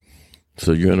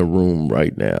So you're in a room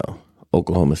right now.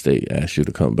 Oklahoma State asks you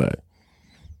to come back.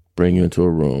 Bring you into a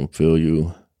room, fill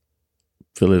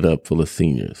it up full of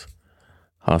seniors,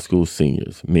 high school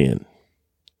seniors, men,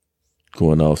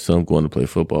 going off, some going to play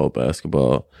football,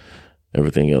 basketball,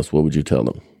 everything else. What would you tell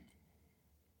them?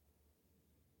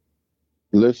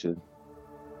 Listen.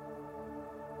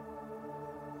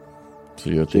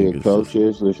 So your to your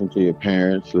coaches, listen to your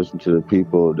parents, listen to the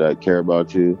people that care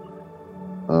about you.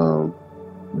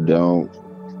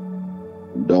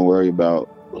 Don't worry about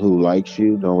who likes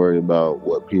you. Don't worry about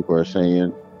what people are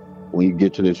saying. When you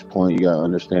get to this point, you gotta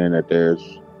understand that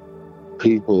there's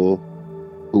people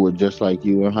who are just like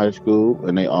you in high school,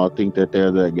 and they all think that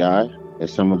they're that guy, and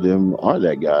some of them are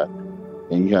that guy.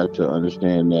 And you have to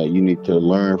understand that you need to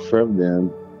learn from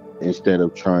them instead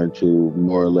of trying to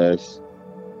more or less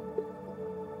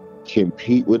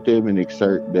compete with them and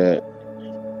exert that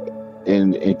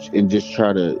and just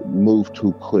try to move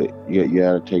too quick. You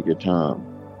gotta take your time.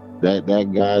 That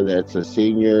guy that's a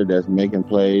senior that's making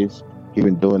plays, he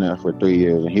been doing that for 3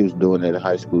 years, and he was doing that in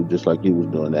high school just like you was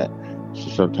doing that. So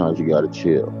sometimes you gotta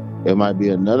chill. It might be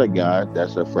another guy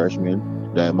that's a freshman,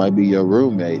 that might be your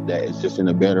roommate, that is just in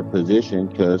a better position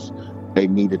because they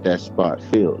needed that spot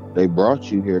filled. They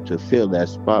brought you here to fill that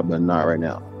spot, but not right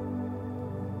now.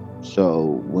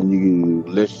 So when you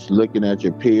looking at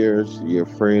your peers, your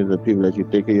friends, the people that you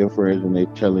think are your friends, and they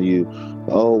telling you,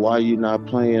 "Oh, why you not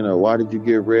playing?" or "Why did you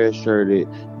get red shirted?"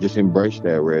 Just embrace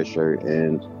that red shirt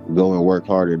and go and work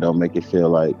harder. Don't make you feel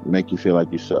like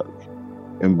you suck.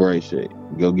 Embrace it.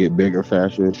 Go get bigger,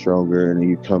 faster, and stronger, and then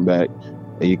you come back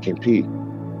and you compete.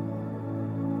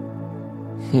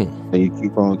 And you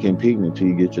keep on competing until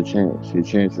you get your chance. Your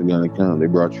chance is gonna come. They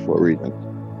brought you for a reason.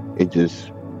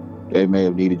 They may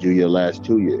have needed you your last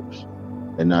 2 years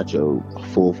and not your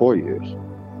full 4 years,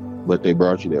 but they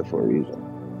brought you there for a reason.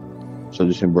 So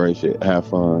just embrace it. Have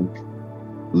fun.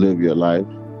 Live your life.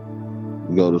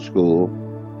 Go to school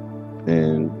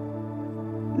and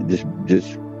just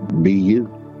be you.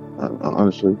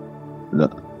 Honestly. No.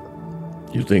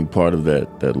 You think part of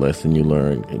that lesson you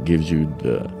learned, it gives you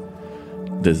the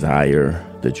desire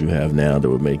that you have now that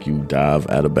would make you dive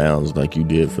out of bounds like you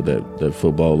did for that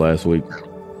football last week?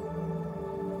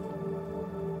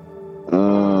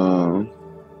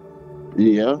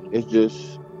 Yeah, it's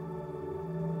just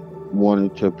wanting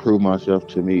to prove myself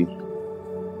to me.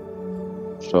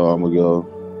 So I'm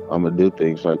gonna do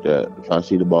things like that. If I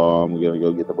see the ball, I'm gonna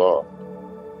go get the ball.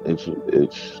 That's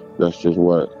just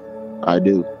what I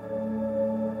do.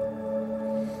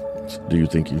 Do you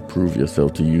think you've proved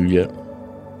yourself to you yet?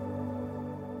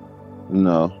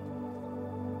 No.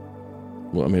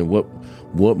 Well, I mean,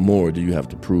 what more do you have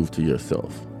to prove to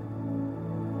yourself?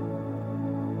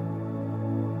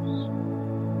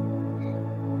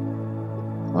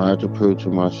 I have to prove to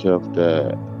myself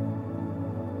that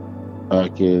I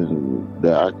can.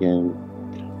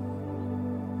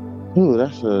 Ooh,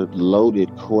 that's a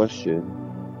loaded question.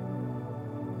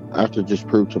 I have to just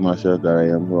prove to myself that I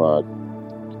am who I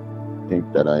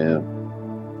think that I am.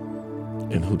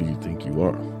 And who do you think you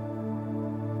are?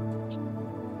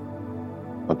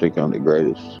 I think I'm the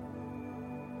greatest.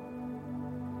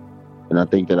 And I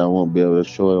think that I won't be able to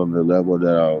show it on the level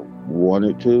that I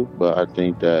wanted to, but I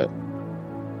think that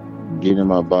getting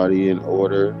my body in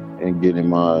order and getting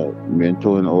my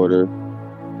mental in order,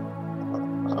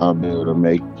 I'll be able to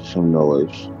make some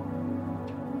noise.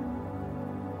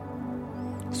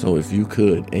 So if you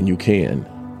could, and you can,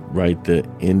 write the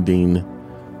ending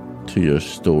to your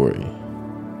story,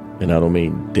 and I don't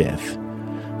mean death,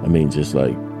 I mean just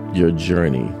like your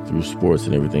journey through sports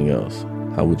and everything else,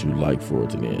 how would you like for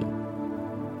it to end?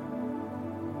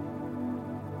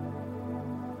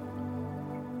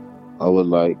 I would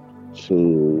like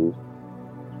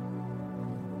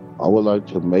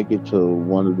to make it to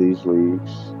one of these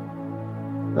leagues.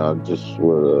 I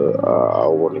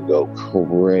want to go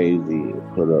crazy,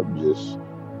 put up just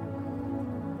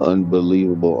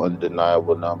unbelievable,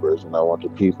 undeniable numbers, and I want the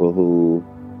people who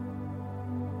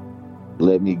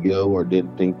let me go or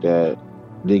didn't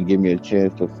give me a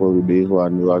chance to fully be who I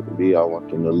knew I could be. I want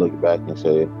them to look back and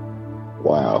say,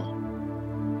 "Wow,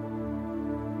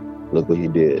 look what he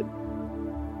did."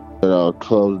 But I'll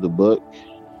close the book.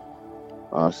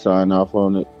 I'll sign off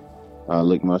on it. I'll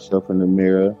look myself in the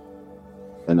mirror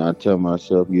and I tell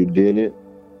myself, "You did it,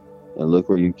 and look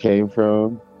where you came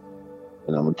from."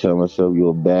 And I'm gonna tell myself, "You're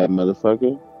a bad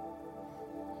motherfucker,"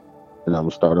 and I'm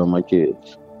gonna start on my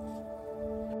kids.